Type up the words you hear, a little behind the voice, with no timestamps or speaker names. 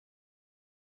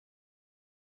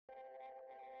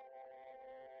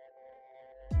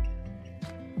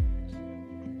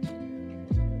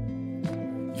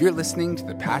You're listening to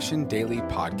the Passion Daily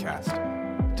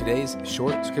Podcast. Today's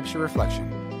short scripture reflection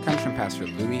comes from Pastor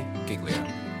Louis Giglio.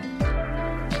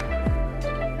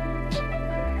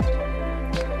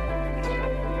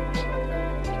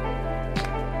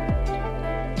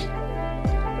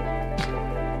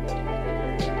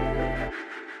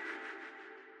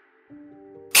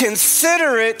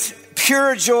 Consider it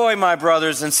pure joy, my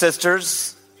brothers and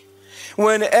sisters,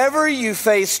 whenever you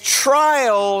face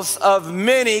trials of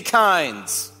many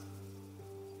kinds.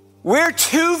 We're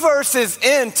 2 verses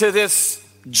into this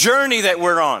journey that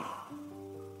we're on.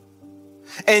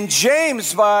 And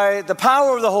James, by the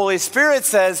power of the Holy Spirit,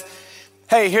 says,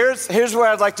 hey, here's where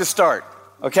I'd like to start,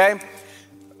 okay?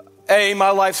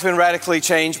 My life's been radically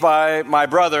changed by my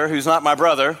brother, who's not my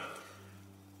brother.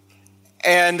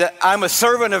 And I'm a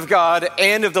servant of God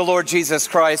and of the Lord Jesus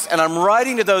Christ. And I'm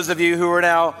writing to those of you who are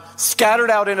now scattered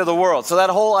out into the world. So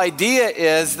that whole idea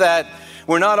is that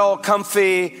we're not all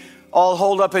comfy, all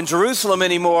holed up in Jerusalem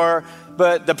anymore.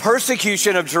 But the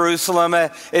persecution of Jerusalem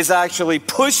is actually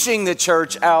pushing the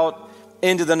church out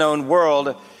into the known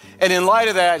world. And in light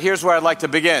of that, here's where I'd like to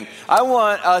begin. I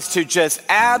want us to just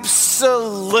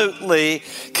absolutely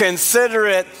consider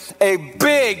it a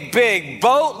big, big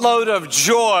boatload of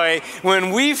joy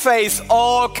when we face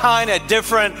all kind of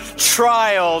different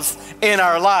trials in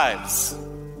our lives.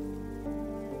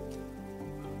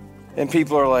 And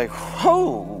people are like,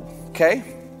 whoa, okay.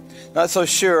 Not so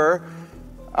sure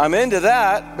I'm into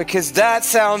that because that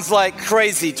sounds like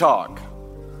crazy talk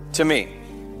to me.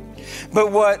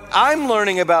 But what I'm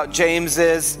learning about James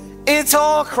is it's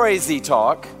all crazy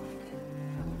talk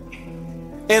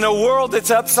in a world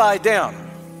that's upside down.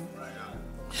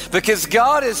 Because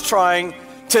God is trying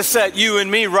to set you and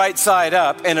me right side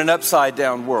up in an upside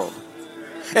down world.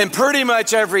 And pretty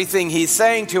much everything he's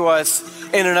saying to us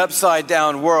in an upside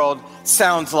down world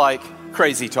sounds like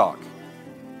crazy talk.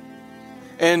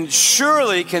 And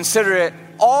surely consider it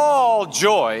all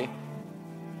joy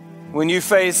when you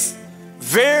face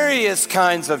various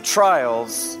kinds of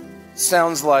trials.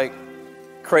 Sounds like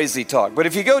crazy talk. But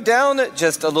if you go down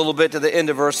just a little bit to the end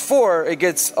of verse 4, it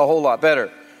gets a whole lot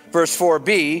better. Verse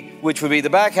 4b, which would be the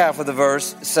back half of the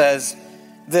verse, says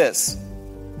this: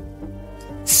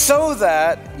 so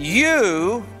that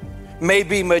you may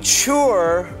be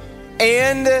mature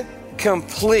and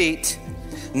complete,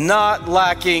 not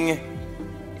lacking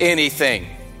anything.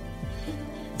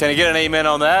 Can I get an amen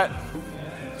on that?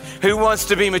 Who wants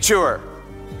to be mature?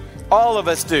 All of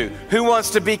us do. Who wants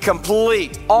to be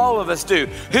complete? All of us do.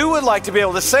 Who would like to be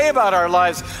able to say about our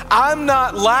lives, I'm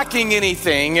not lacking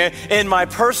anything in my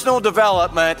personal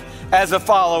development as a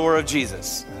follower of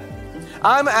Jesus.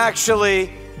 I'm actually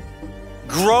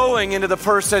growing into the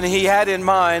person he had in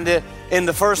mind in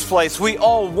the first place. We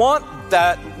all want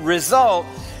that result,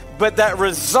 but that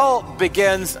result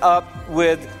begins up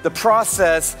with the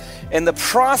process, and the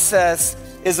process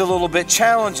is a little bit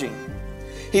challenging.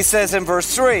 He says in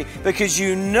verse 3, because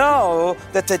you know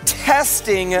that the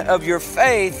testing of your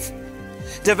faith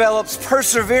develops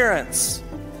perseverance.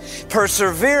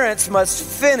 Perseverance must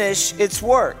finish its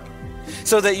work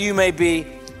so that you may be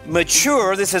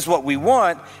mature, this is what we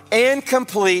want, and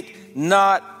complete,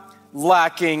 not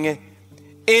lacking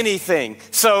anything.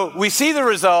 So we see the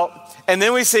result, and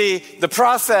then we see the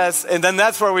process, and then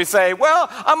that's where we say, well,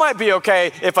 I might be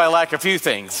okay if I lack a few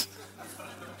things.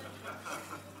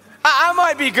 I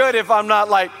might be good if I'm not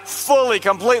like fully,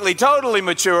 completely, totally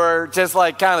mature, just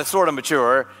like kind of sort of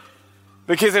mature.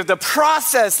 Because if the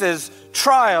process is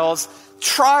trials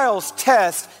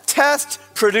test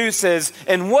produces,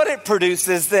 and what it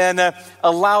produces then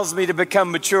allows me to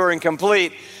become mature and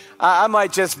complete. I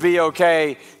might just be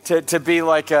okay to be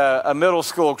like a middle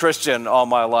school Christian all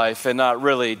my life and not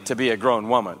really to be a grown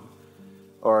woman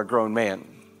or a grown man.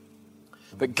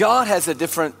 But God has a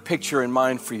different picture in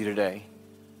mind for you today.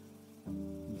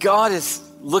 God is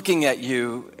looking at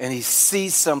you and he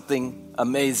sees something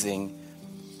amazing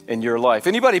in your life.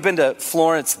 Anybody been to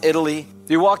Florence, Italy?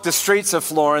 You walk the streets of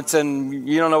Florence and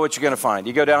you don't know what you're going to find.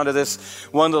 You go down to this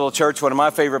one little church, one of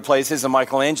my favorite places, and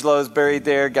Michelangelo is buried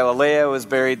there, Galileo is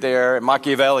buried there, and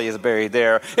Machiavelli is buried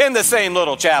there in the same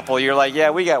little chapel. You're like, yeah,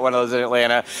 we got one of those in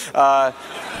Atlanta.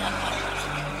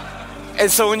 And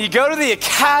so when you go to the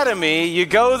Academy, you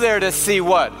go there to see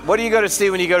what? What do you go to see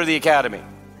when you go to the Academy?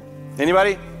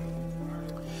 Anybody?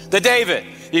 The David.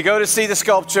 You go to see the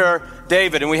sculpture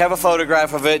David, and we have a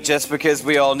photograph of it just because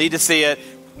we all need to see it.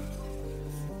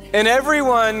 And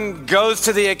everyone goes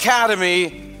to the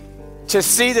Academy to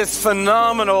see this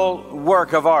phenomenal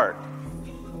work of art.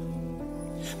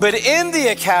 But in the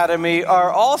Academy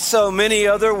are also many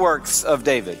other works of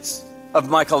David's, of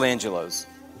Michelangelo's.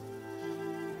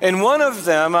 And one of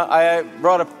them I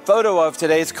brought a photo of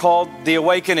today. It's called The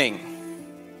Awakening.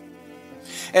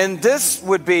 And this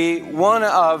would be one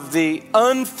of the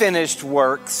unfinished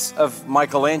works of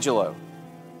Michelangelo.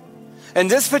 And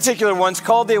this particular one's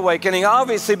called The Awakening,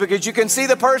 obviously, because you can see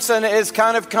the person is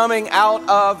kind of coming out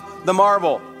of the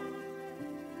marble,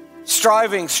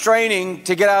 striving, straining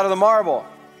to get out of the marble.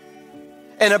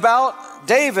 And about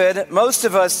David, most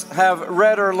of us have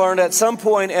read or learned at some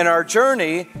point in our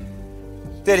journey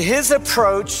that his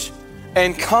approach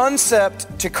and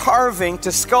concept to carving, to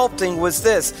sculpting was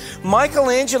this.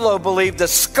 Michelangelo believed the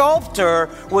sculptor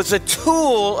was a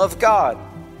tool of God,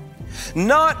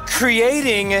 not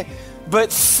creating,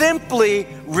 but simply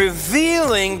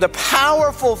revealing the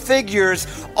powerful figures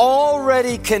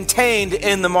already contained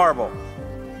in the marble.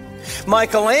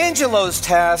 Michelangelo's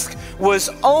task was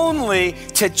only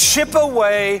to chip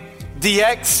away the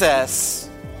excess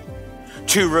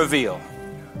to reveal.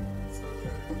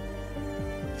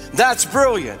 That's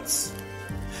brilliance.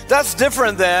 That's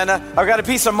different than I've got a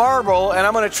piece of marble and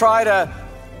I'm going to try to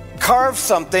carve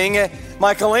something.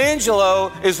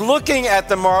 Michelangelo is looking at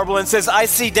the marble and says, I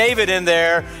see David in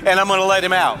there and I'm going to let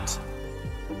him out.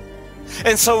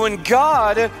 And so when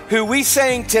God, who we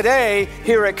sang today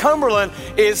here at Cumberland,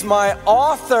 is my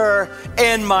author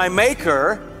and my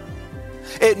maker,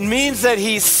 it means that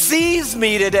he sees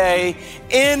me today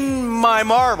in my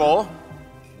marble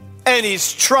and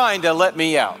he's trying to let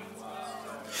me out.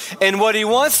 And what he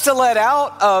wants to let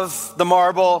out of the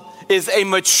marble is a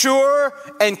mature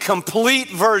and complete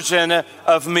version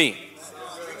of me.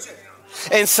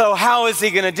 And so how is he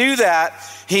going to do that?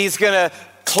 He's going to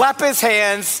clap his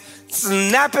hands,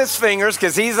 snap his fingers,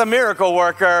 because he's a miracle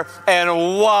worker, and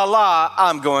voila,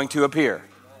 I'm going to appear.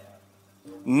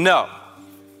 No,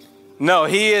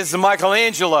 he is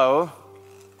Michelangelo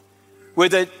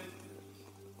with a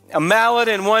mallet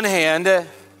in one hand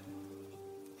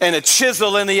and a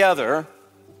chisel in the other.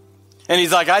 And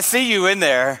he's like, I see you in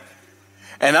there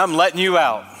and I'm letting you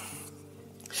out.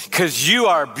 Because you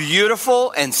are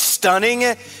beautiful and stunning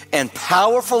and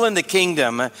powerful in the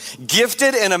kingdom,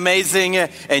 gifted and amazing,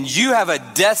 and you have a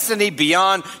destiny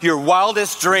beyond your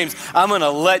wildest dreams. I'm going to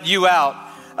let you out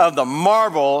of the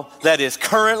marble that is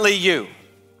currently you.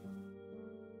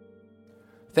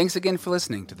 Thanks again for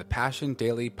listening to the Passion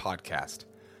Daily Podcast.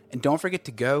 And don't forget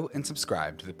to go and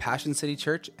subscribe to the Passion City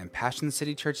Church and Passion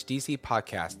City Church DC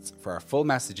podcasts for our full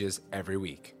messages every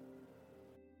week.